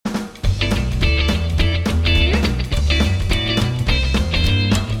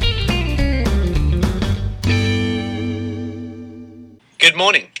Good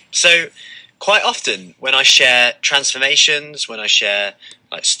morning. So, quite often when I share transformations, when I share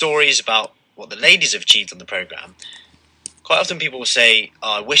like stories about what the ladies have achieved on the program, quite often people will say,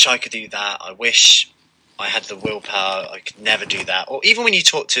 "Oh, I wish I could do that. I wish I had the willpower. I could never do that." Or even when you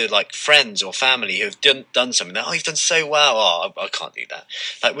talk to like friends or family who have done something, they're, "Oh, you've done so well. Oh, I can't do that."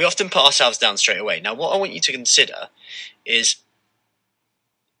 Like we often put ourselves down straight away. Now, what I want you to consider is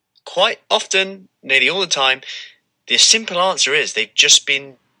quite often, nearly all the time, the simple answer is they've just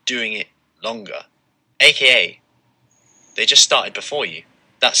been doing it longer, aka they just started before you.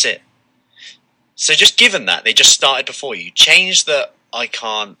 That's it. So just given that they just started before you, change the "I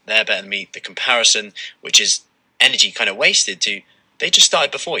can't, they're better than me," the comparison, which is energy kind of wasted, to they just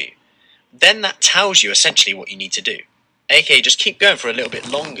started before you. Then that tells you essentially what you need to do, aka just keep going for a little bit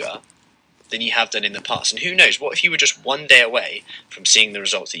longer than you have done in the past. And who knows, what if you were just one day away from seeing the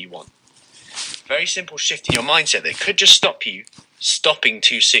results that you want? Very simple shift in your mindset that could just stop you stopping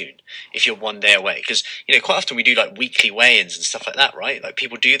too soon if you're one day away. Because quite often we do like weekly weigh-ins and stuff like that, right? Like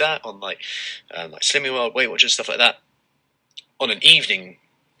people do that on like Slimming World, Weight Watchers, stuff like that, on an evening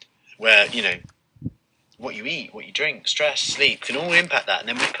where what you eat, what you drink, stress, sleep can all impact that. And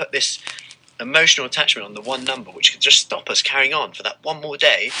then we put this emotional attachment on the one number, which could just stop us carrying on for that one more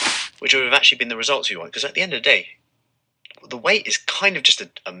day, which would have actually been the results we want. Because at the end of the day, the weight is kind of just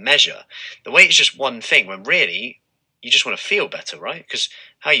a measure. The weight is just one thing, when really you just want to feel better, right? Because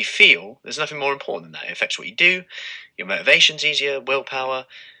how you feel, there's nothing more important than that. It affects what you do, your motivation's easier, willpower,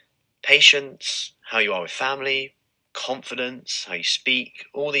 patience, how you are with family, confidence, how you speak,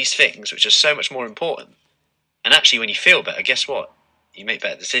 all these things, which are so much more important. And actually, when you feel better, guess what? You make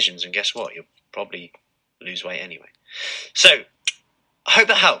better decisions, and guess what? You'll probably lose weight anyway. So, I hope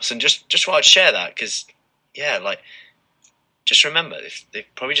that helps, and just thought I'd share that, because, just remember, they've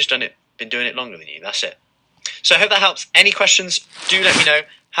probably just been doing it longer than you. That's it. So I hope that helps. Any questions, do let me know.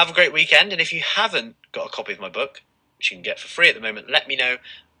 Have a great weekend. And if you haven't got a copy of my book, which you can get for free at the moment, let me know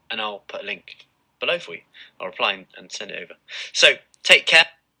and I'll put a link below for you. I'll reply and send it over. So take care.